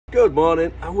Good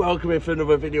morning and welcome in for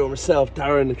another video of myself,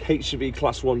 Darren, HGV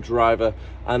Class 1 driver,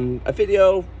 and a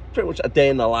video, pretty much a day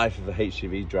in the life of a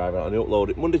HGV driver, and I upload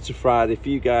it Monday to Friday for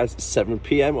you guys at 7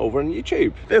 PM over on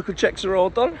YouTube. Vehicle checks are all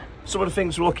done. Some of the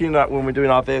things we're looking at when we're doing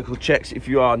our vehicle checks, if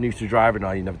you are new to driving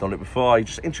or you've never done it before, you're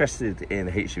just interested in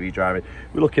HGV driving,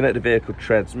 we're looking at the vehicle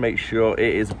treads, make sure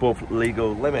it is above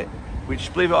legal limit,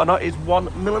 which, believe it or not, is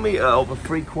 1mm over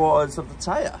 3/4 of the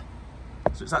tyre.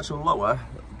 So it's actually lower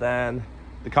than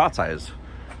the car tyres.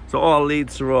 So all our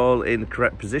leads are all in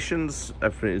correct positions,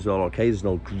 everything is all okay, there's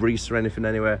no grease or anything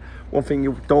anywhere. One thing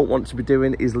you don't want to be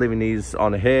doing is leaving these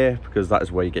on here, because that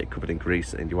is where you get covered in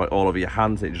grease and you want it all over your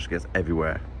hands and it just gets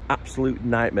everywhere. Absolute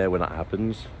nightmare when that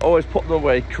happens. Always put them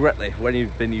away correctly when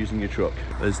you've been using your truck.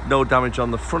 There's no damage on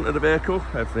the front of the vehicle,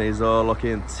 everything is all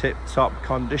looking tip-top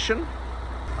condition.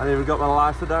 I even got my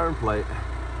Life of Darren plate.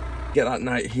 Get that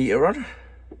night heater on.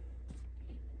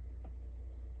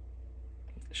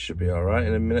 Should be all right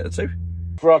in a minute or two.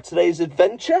 For our today's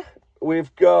adventure,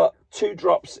 we've got 2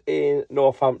 drops in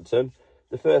Northampton.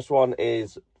 The first one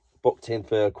is booked in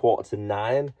for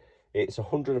 9:15. It's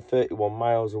 131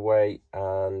 miles away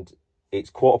and it's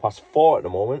 4:15 at the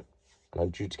moment, and I'm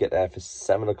due to get there for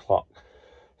 7 o'clock.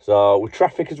 So with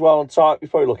traffic as well on time, you're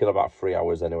probably looking at about 3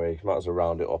 hours anyway. Might as well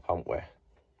round it up, haven't we?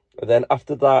 And then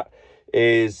after that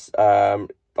is I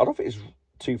don't think it's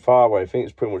too far away. I think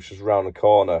it's pretty much just around the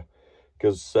corner,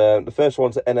 because the first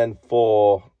one's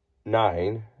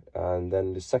NN49 and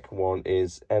then the second one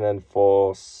is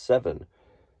NN47.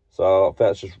 So I think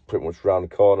that's just pretty much around the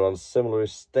corner on a similar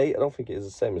estate. I don't think it is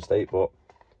the same estate, but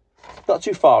not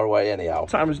too far away anyhow.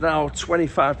 Time is now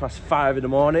 5:25 in the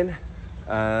morning,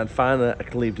 and finally I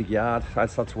can leave the yard. I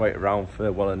just had to wait around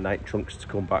for one of the night trunks to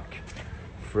come back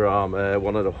from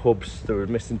one of the hubs. They were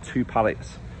missing 2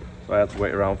 pallets. So I had to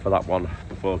wait around for that one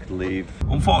before I could leave.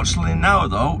 Unfortunately now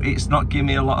though, it's not giving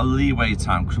me a lot of leeway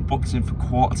time because we're booked in for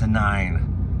 9:15.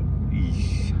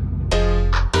 Eesh.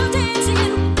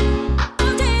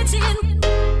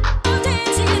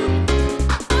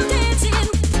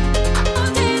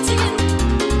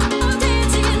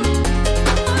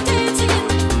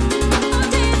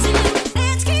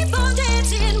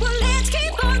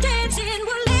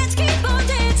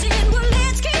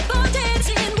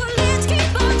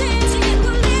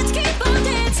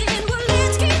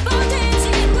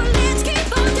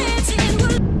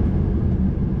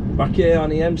 Back here on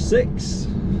the M6,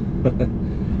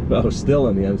 well, still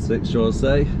on the M6, shall I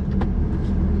say.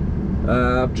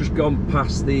 I've just gone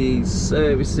past the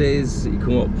services. You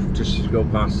come up, just go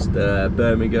past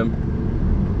Birmingham,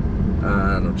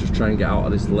 and I'm just trying to get out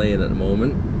of this lane at the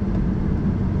moment.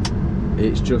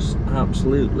 It's just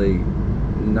absolutely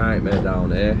nightmare down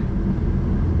here.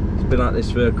 It's been like this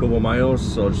for a couple of miles,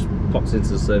 so I just popped into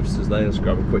the services lane, just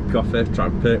grab a quick coffee, try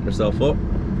and perk myself up.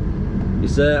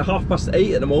 It's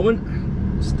 8:30 at the moment.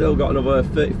 Still got another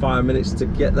 35 minutes to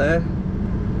get there.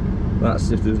 That's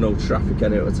if there's no traffic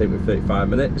anyway, it'll take me 35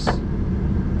 minutes.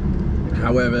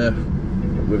 However,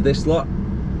 with this lot,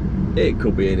 it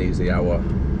could be an easy hour.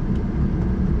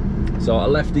 So I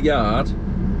left the yard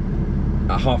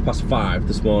at 5:30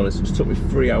 this morning, so it took me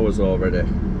 3 hours already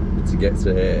to get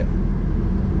to here.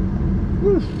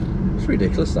 Whew, it's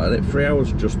ridiculous, that, isn't it? 3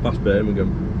 hours just past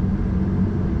Birmingham.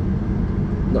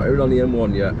 Not even on the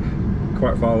M1 yet.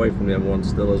 Quite far away from the M1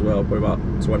 still as well, probably about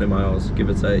 20 miles, give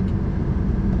or take.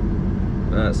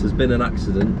 So there's been an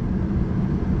accident.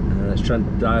 It's trying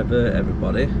to divert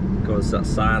everybody. Going to that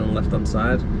sign on the left hand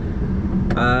side.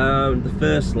 The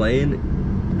first lane,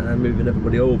 and moving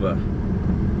everybody over.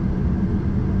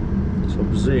 So I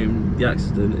presume the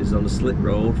accident is on the slip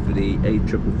road for the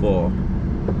A444.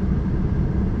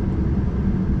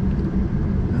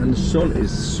 And the sun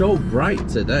is so bright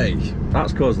today.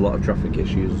 That's caused a lot of traffic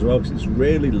issues as well, because it's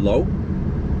really low,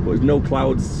 but there's no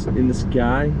clouds in the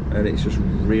sky, and it's just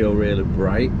really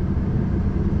bright.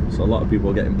 So a lot of people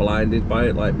are getting blinded by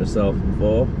it, like myself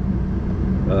before.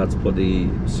 I had to put the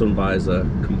sun visor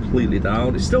completely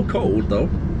down. It's still cold though.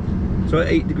 So at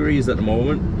 8 degrees at the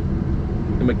moment.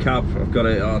 In my cab, I've got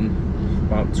it on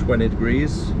about 20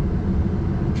 degrees.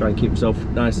 Try and keep myself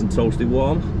nice and toasty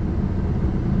warm.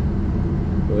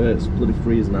 It's bloody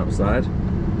freezing outside.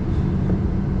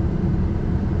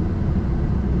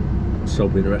 Just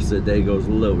hoping the rest of the day goes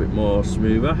a little bit more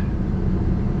smoother.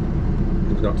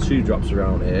 We've got 2 drops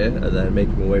around here, and then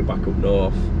making my way back up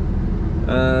north.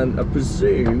 And I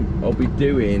presume I'll be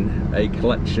doing a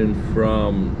collection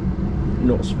from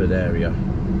Knutsford area.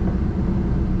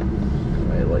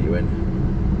 I'll let you in.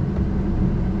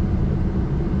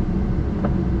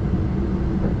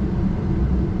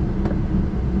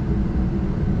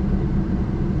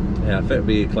 Yeah, I think it'll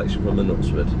be a collection from the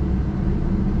Knutsford.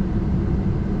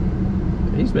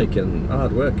 He's making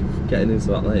hard work of getting into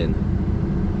that lane.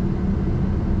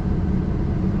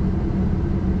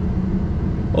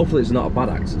 Hopefully it's not a bad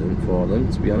accident for them,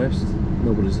 to be honest.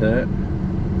 Nobody's hurt.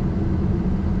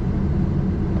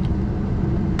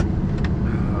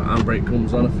 Handbrake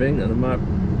comes on, I think, and I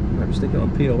might be sticking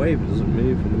on POA if it doesn't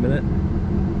move in a minute.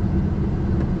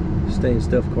 Staying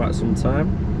still for quite some time.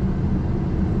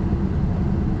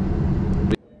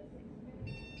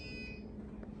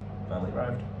 Finally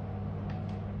arrived.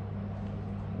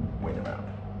 Wait around.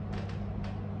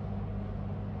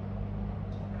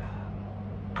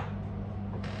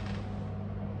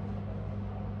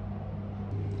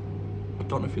 I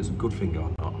don't know if it's a good thing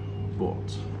or not,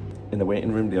 but in the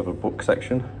waiting room they have a book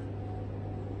section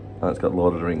and it's got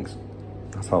Lord of the Rings.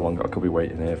 That's how long I could be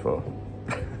waiting here for.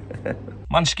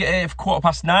 Managed to get here for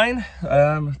 9:15.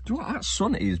 Do you know what, that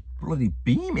sun is bloody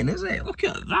beaming, isn't it? Look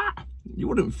at that. You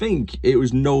wouldn't think it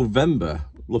was November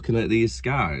looking at these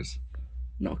skies.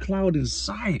 Not a cloud in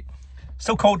sight.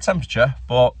 Still cold temperature,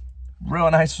 but real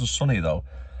nice and sunny though.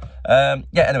 Yeah,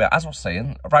 anyway, as I was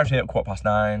saying, arrived here at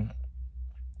 9:15.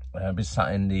 Been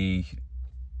sat in the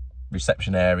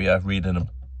reception area reading a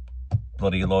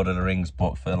bloody Lord of the Rings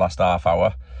book for the last half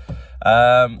hour.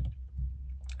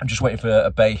 I'm just waiting for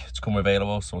a bay to come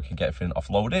available so we can get everything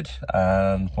offloaded,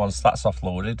 and once that's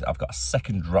offloaded I've got a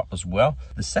second drop as well.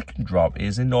 The second drop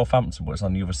is in Northampton, but it's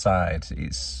on the other side.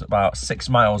 It's about 6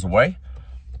 miles away,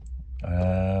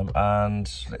 and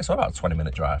it's about a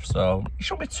 20-minute drive, so it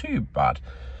shouldn't be too bad.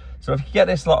 So if you get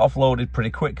this lot offloaded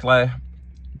pretty quickly,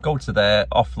 go to there,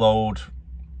 offload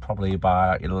probably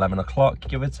by 11 o'clock,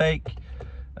 give or take,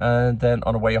 and then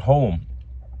on the way home.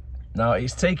 Now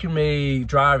it's taken me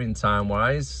driving time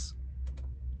wise,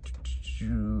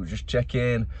 just check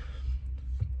in,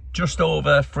 just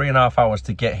over 3.5 hours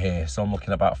to get here. So I'm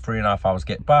looking at about 3.5 hours to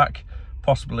get back,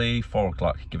 possibly 4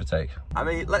 o'clock, give or take. I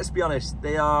mean, let's be honest,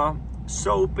 they are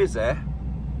so busy,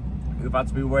 we've had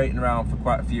to be waiting around for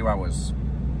quite a few hours.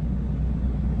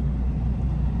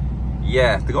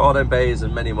 Yeah, they got all them bays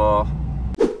and many more.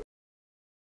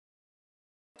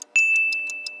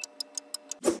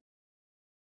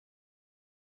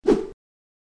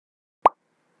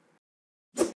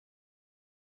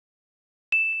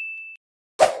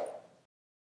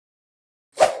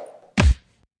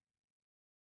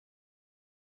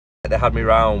 They had me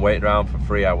waiting around for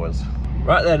 3 hours.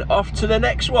 Right then, off to the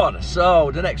next one.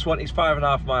 So the next one is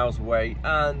 5.5 miles away,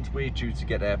 and we're due to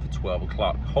get there for 12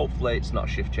 o'clock. Hopefully it's not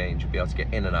shift change, we'll be able to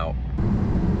get in and out.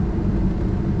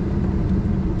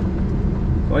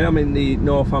 So I am in the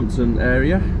Northampton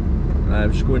area.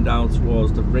 I'm just going down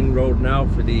towards the ring road now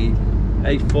for the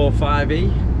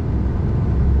A45E.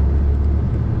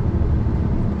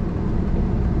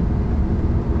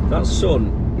 That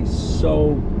sun is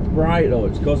so bright though,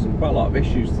 it's causing quite a lot of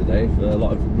issues today for a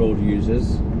lot of road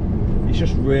users. It's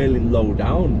just really low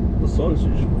down, the sun, so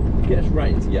it just gets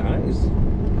right into your eyes.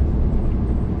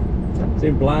 It's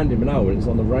even blinding me now when it's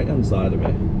on the right hand side of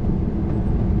me.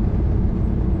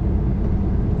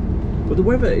 But the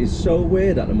weather is so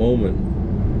weird at the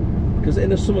moment, because in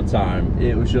the summertime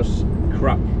it was just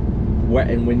crap, wet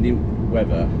and windy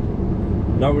weather.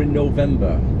 Now we're in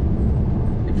November,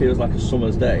 it feels like a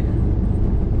summer's day.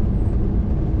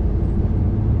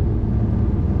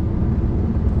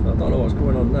 I don't know what's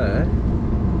going on there.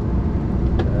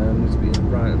 Needs to be in the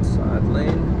right hand side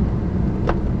lane.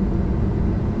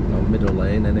 No, middle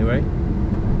lane anyway.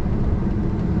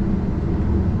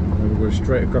 And we're going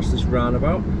straight across this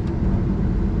roundabout.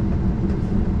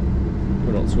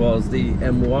 Going up towards the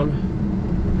M1.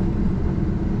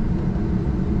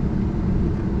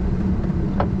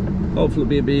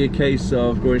 Hopefully it'll be a case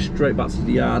of going straight back to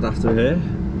the yard after here.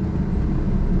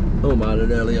 Oh man,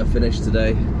 an earlier finish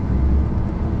today.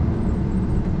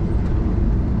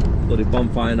 Bloody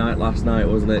bonfire night last night,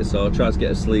 wasn't it? So I tried to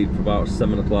get asleep for about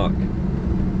 7 o'clock.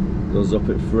 I was up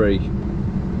at 3.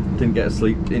 Didn't get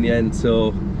asleep in the end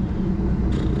till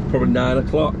probably 9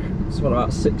 o'clock. So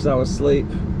about 6 hours sleep.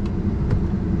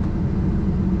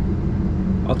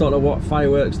 I don't know what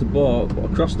fireworks they bought, but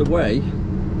across the way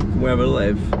from where I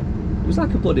live, it was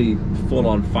like a bloody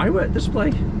full-on firework display.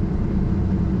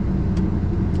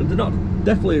 And they're not,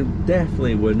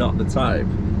 definitely were not the type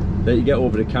that you get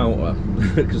over the counter,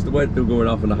 because the way they were going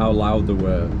off and how loud they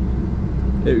were,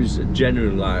 it was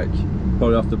genuine, like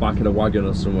probably off the back of a wagon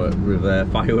or something with a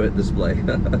firework display.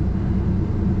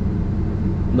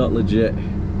 Not legit,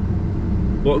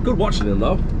 but good watching them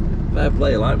though. Fair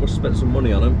play, like, must have spent some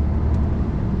money on them.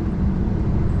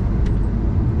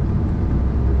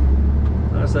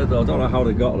 Like I said though, I don't know how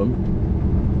they got them.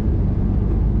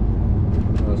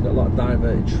 got a lot of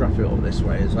diverted traffic up this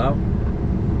way as well.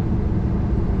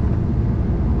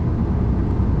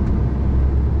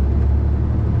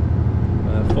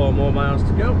 4 more miles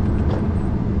to go.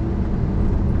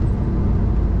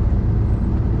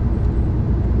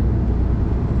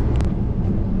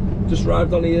 Just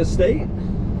arrived on the estate.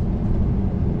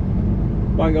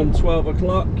 Bang on 12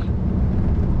 o'clock.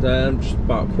 Then just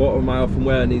about a quarter of a mile from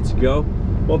where I need to go.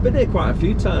 Well, I've been here quite a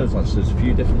few times actually. There's a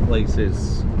few different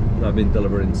places that I've been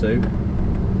delivering to.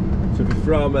 So if you're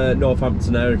from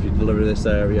Northampton area, if you deliver this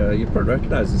area, you probably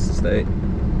recognise this estate.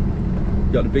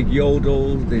 You've got the big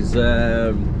yodel, there's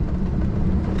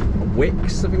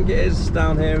Wicks, I think it is,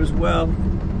 down here as well.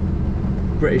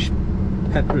 British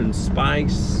pepper and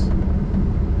spice.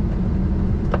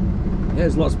 Yeah,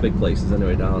 there's lots of big places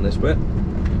anyway down this bit.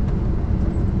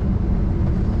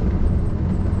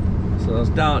 So that's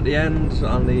down at the end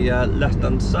on the left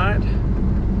hand side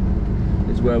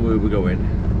is where we were going.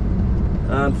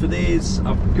 And for these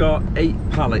I've got 8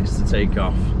 pallets to take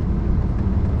off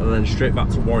and then straight back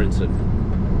to Warrington.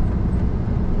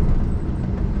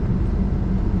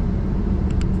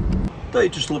 Don't you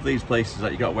just love these places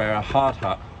that you got to wear a hard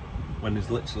hat when there's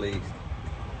literally,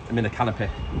 I'm in a canopy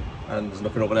and there's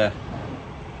nothing over there.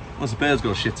 Once the bear's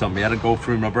got shit on me, I had to go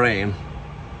through my brain.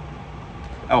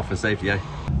 Health and safety, eh?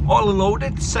 All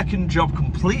unloaded, second job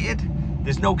completed.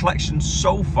 There's no collection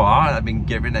so far I've been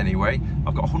given anyway.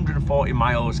 I've got 140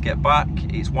 miles to get back.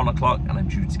 It's 1 o'clock and I'm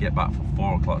due to get back for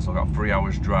 4 o'clock, so I've got 3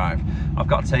 hours drive. I've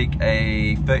got to take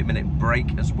a 30-minute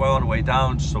break as well on the way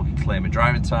down, just so I can claim my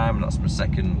driving time, and that's my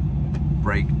second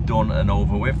break done and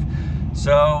over with.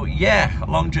 So yeah, a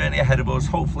long journey ahead of us.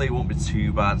 Hopefully it won't be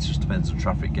too bad. It just depends on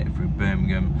traffic getting through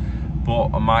Birmingham, but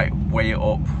I might weigh it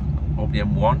up the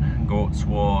M1 and go up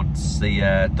towards the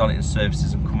Donington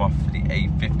services and come off the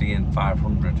A50 and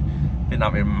 500. I think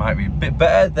that might be a bit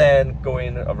better than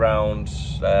going around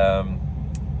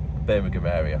Birmingham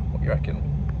area. What do you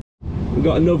reckon? We've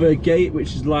got another gate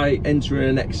which is like entering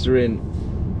and exiting.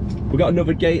 We've got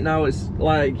another gate now. It's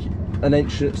like an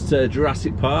entrance to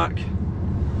Jurassic Park.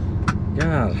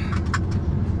 God,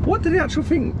 what did they actually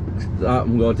think that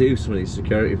I'm going to do, some of these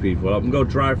security people? I'm going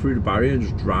to drive through the barrier and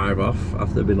just drive off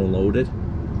after they've been unloaded.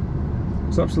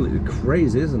 It's absolutely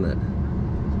crazy, isn't it?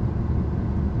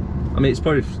 I mean, it's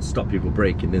probably stopped people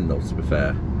breaking in though, to be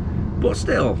fair, but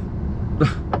still,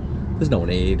 there's no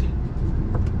need.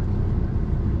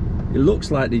 It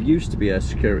looks like there used to be a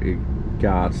security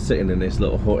guard sitting in this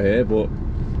little hut here, but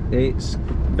it's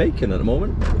vacant at the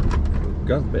moment.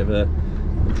 Got a bit of a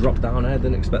drop down there,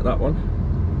 didn't expect that one.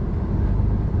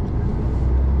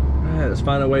 Right, let's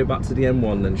find our way back to the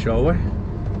M1 then, shall we?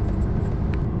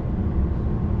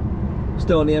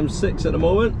 Still on the M6 at the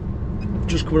moment,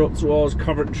 just coming up towards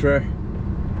Coventry,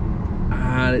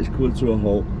 and it's coming to a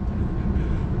halt.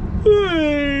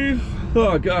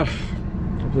 Oh god,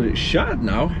 it's shattered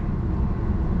now.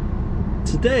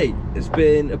 Today it's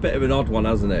been a bit of an odd one,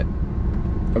 hasn't it?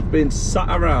 I've been sat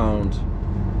around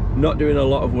not doing a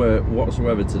lot of work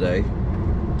whatsoever today,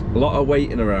 a lot of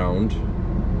waiting around,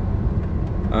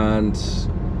 and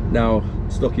now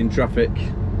stuck in traffic.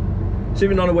 So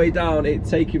even on the way down, it's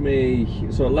taken me,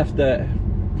 so I left at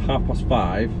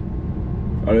 5:30,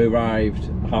 I arrived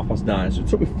at 9:30, so it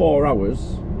took me 4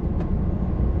 hours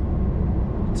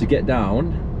to get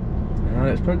down, and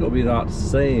it's probably going to be that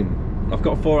same. I've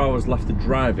got 4 hours left of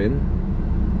driving,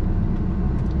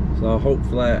 so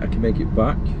hopefully I can make it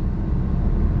back.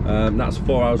 That's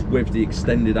 4 hours with the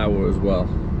extended hour as well,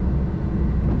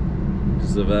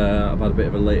 because I've had a bit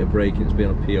of a later break and it's been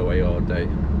on POA all day.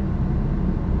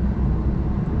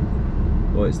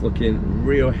 But it's looking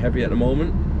real heavy at the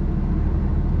moment.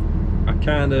 I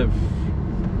kind of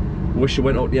wish I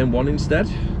went up the M1 instead,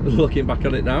 looking back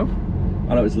on it now.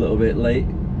 I know it's a little bit late,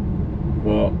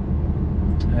 but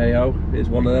hey ho, it's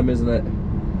one of them, isn't it?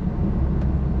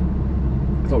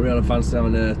 I don't really fancy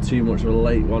having too much of a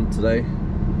late one today.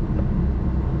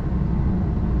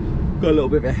 Got a little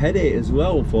bit of a headache as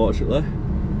well, unfortunately.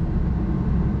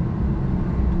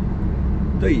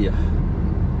 Do you?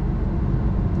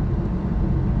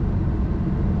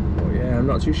 Oh yeah, I'm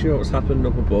not too sure what's happened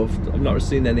up above. I've not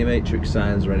seen any matrix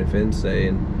signs or anything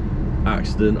saying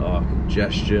accident or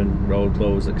congestion, road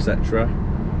closed, etc.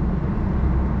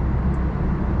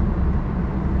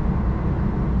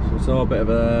 So it's all a bit of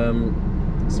a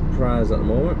surprise at the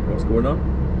moment, what's going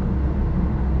on.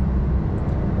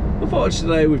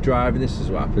 Unfortunately with driving, this is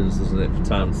what happens, doesn't it, from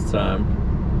time to time.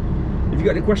 If you've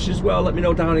got any questions as well, let me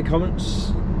know down in the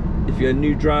comments. If you're a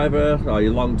new driver or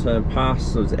your long-term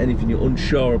pass, or is there anything you're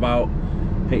unsure about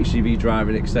HGV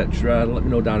driving, etc., let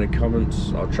me know down in the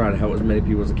comments. I'll try to help as many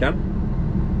people as I can.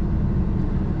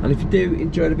 And if you do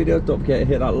enjoy the video, don't forget to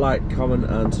hit that like, comment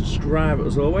and subscribe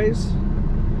as always.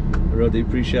 I really do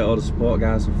appreciate all the support,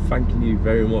 guys, so thanking you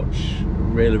very much. It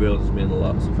really does mean a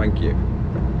lot, so thank you.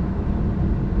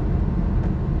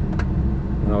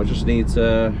 Now I just need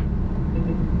to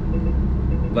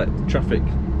let the traffic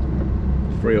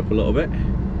free up a little bit.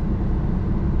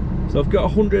 So I've got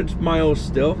 100 miles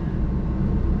still,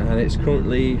 and it's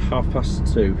currently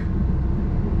 2:30.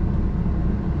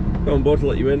 Go on board to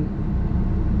let you in.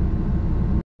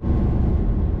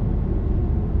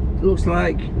 It looks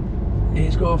like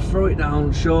it's going to throw it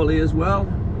down shortly as well.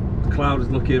 The cloud is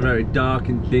looking very dark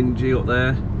and dingy up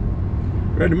there.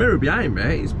 Right in the mirror behind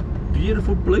me, it's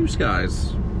beautiful blue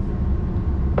skies.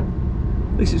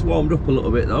 This is warmed up a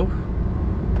little bit though.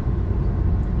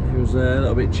 It was a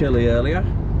little bit chilly earlier.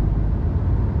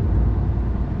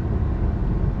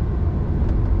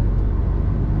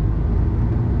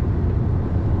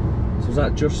 So is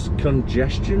that just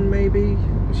congestion maybe,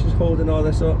 which is holding all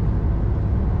this up?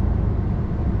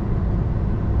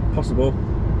 Possible.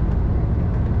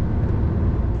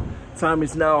 Time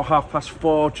is now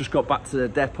 4:30, just got back to the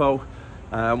depot.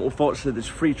 Unfortunately there's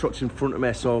 3 trucks in front of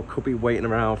me, so could be waiting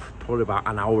around for probably about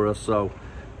an hour or so.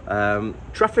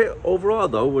 Traffic overall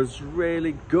though was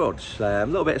really good. A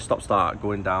little bit of stop start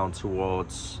going down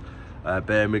towards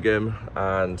Birmingham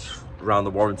and around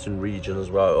the Warrington region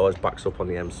as well. It always backs up on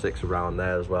the M6 around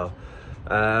there as well.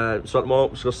 So at the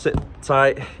moment, just gonna sit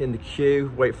tight in the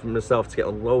queue, wait for myself to get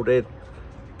unloaded.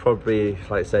 Probably,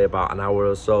 like I say, about an hour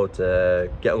or so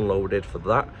to get unloaded for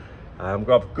that. I'm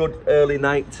gonna have a good early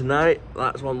night tonight.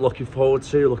 That's what I'm looking forward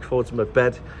to. Looking forward to my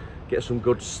bed, get some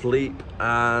good sleep,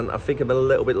 and I think I'm a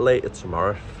little bit later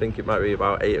tomorrow. I think it might be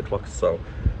about 8 o'clock or so,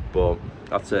 but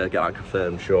I'll have to get that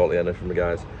confirmed shortly, I know, from the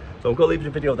guys. So I'm gonna leave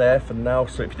the video there for now.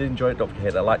 So if you did enjoy it, don't forget to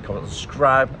hit that like, comment, and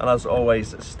subscribe. And as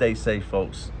always, stay safe,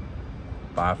 folks.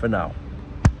 Bye for now.